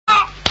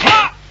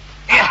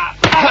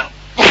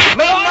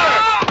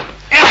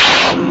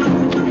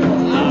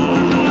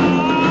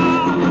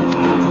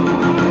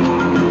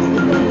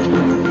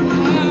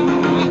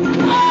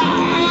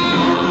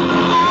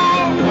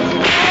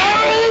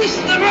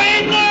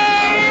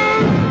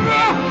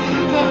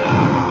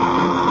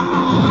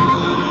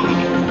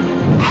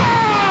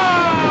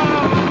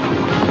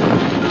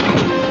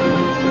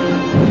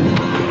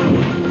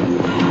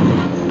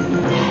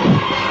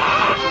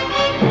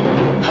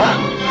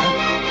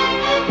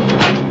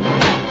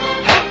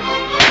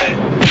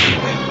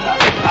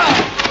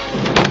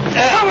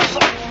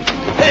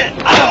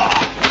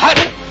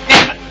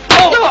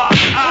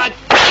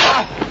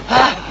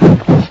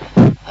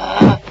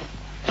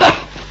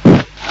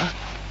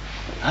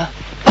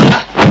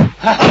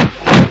He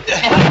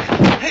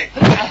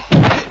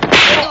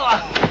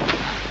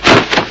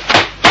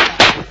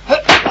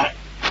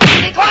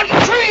climbed the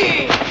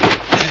tree!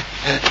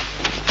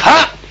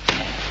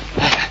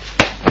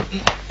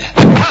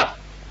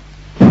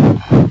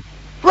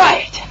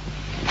 Right!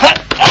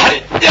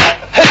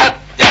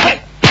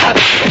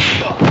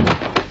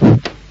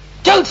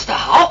 Don't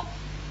stop!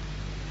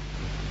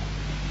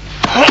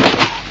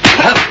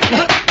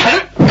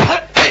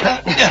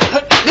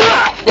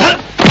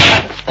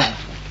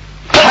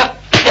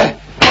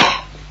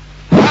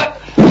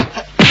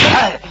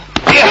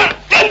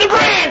 In the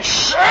branch!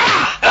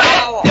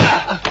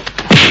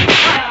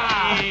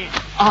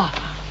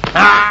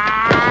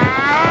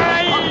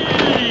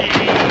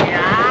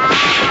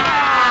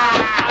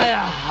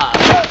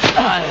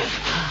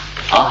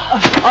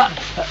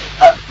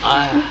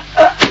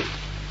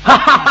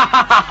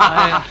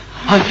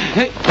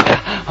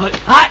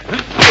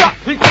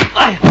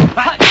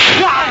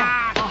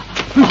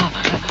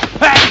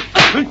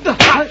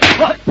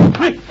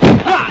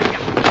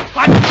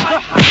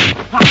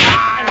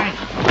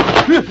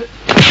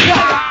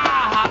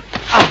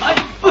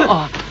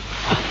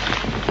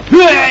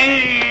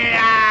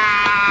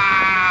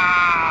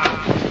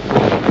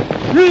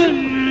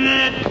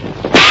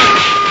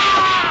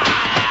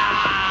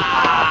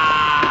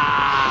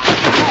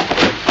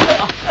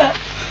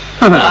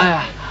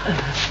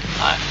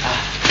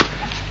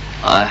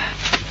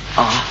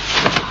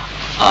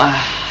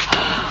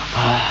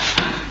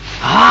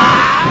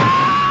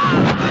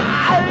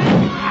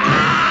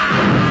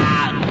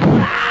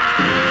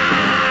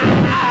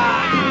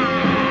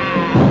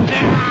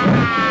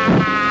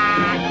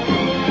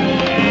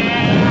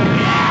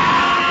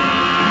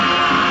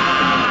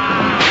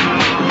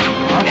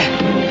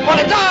 Want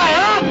to die,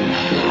 huh?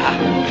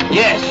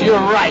 Yes, you're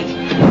right.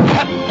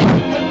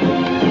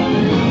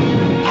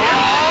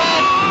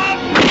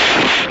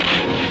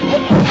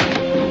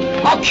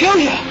 I'll kill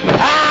you.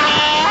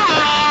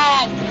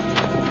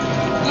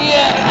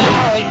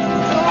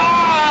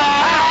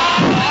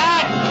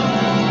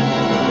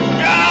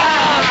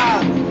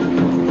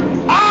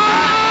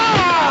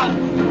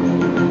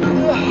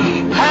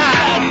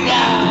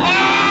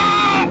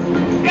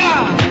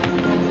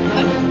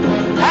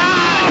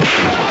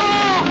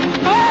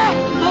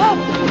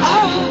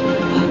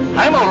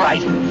 I'm all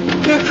right.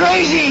 You're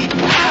crazy.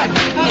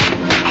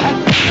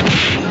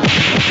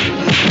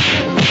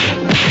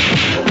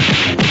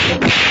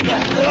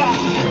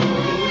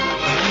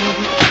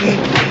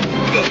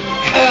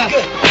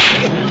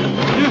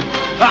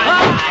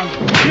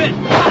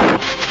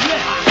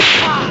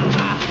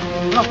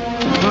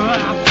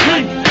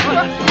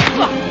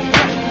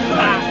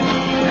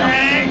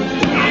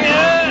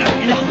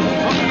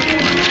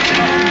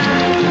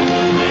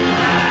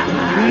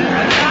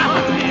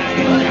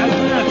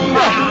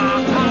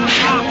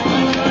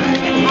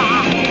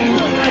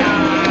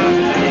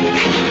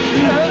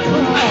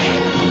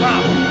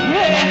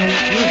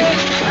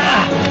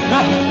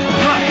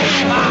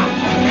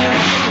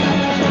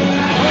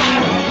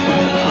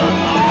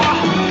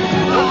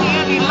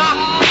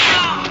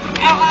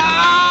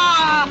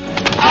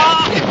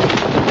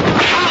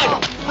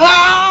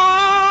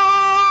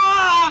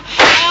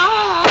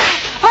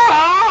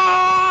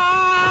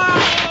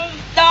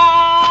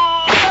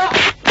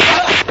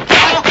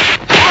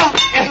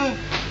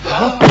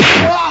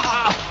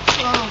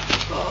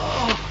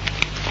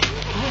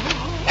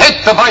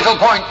 The vital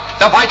point!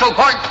 The vital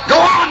point! Go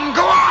on!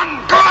 Go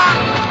on! Go on!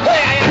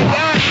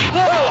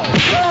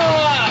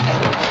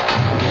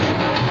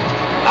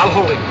 I'll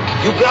hold it.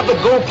 You grab the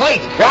gold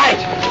plate. Right.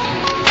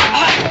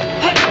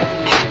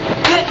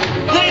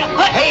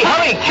 Hey,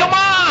 hurry! Come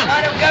on!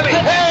 I'm coming.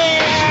 Hey!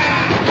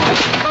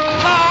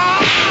 Come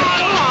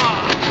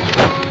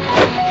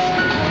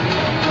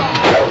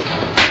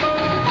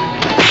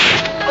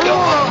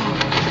on!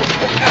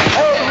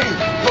 Hurry!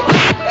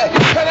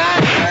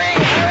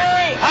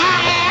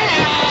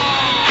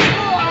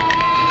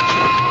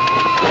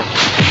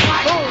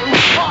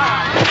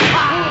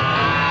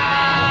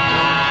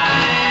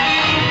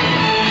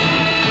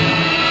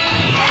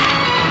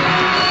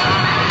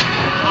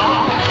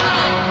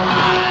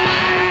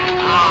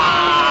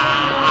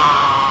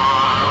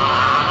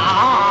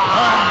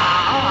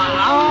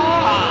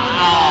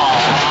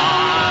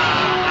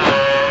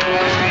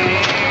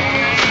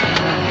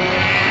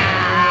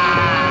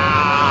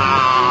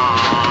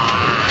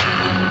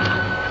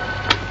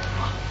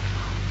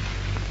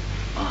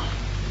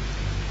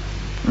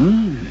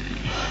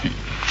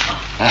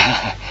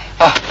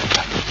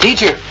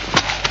 Teacher,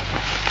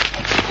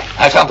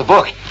 I found the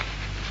book.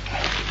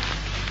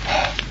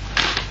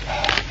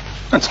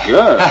 That's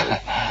good.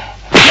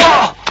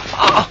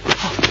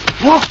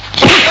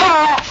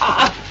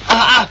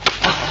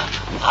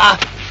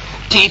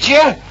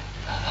 Teacher?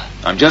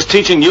 I'm just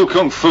teaching you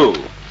kung fu.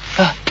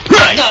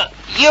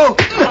 You...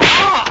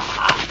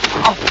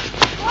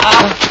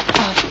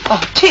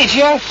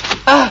 Teacher?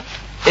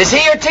 Is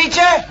he your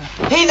teacher?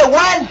 He the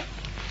one?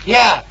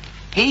 Yeah,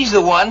 he's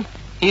the one.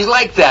 He's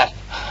like that.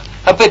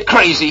 A bit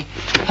crazy.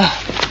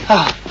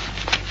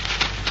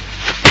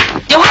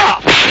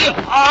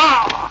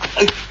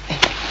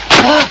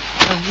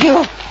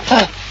 You.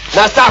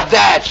 Now stop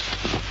that.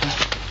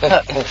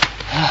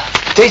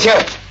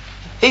 Teacher,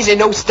 he's in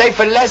no state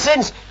for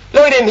lessons.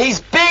 Look at him, he's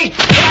big.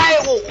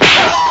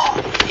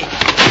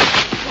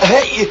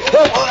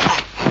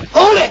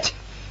 Hold it!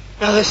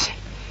 Now listen.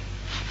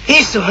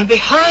 He's the one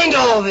behind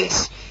all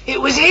this. It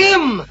was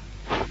him.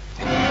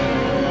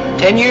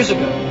 10 years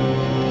ago,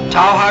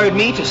 Tao hired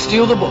me to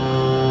steal the book.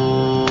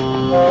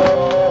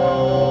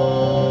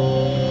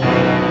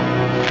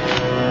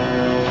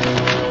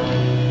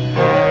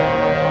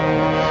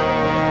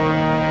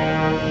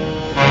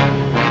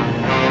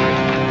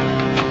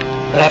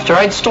 But after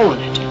I'd stolen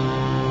it,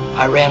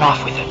 I ran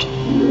off with it.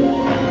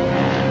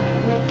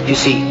 You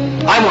see,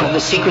 I wanted the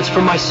secrets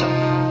for myself.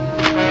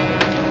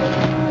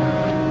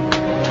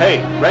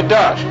 Hey, Red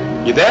Dot,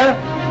 you there?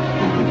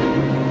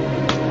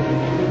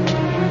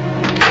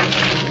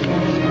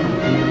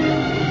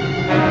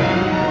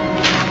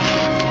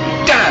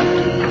 Damn!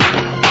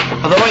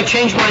 Although I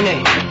changed my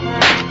name.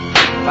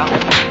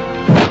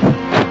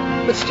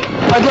 But still,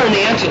 I'd learned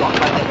the anti-lock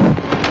by then.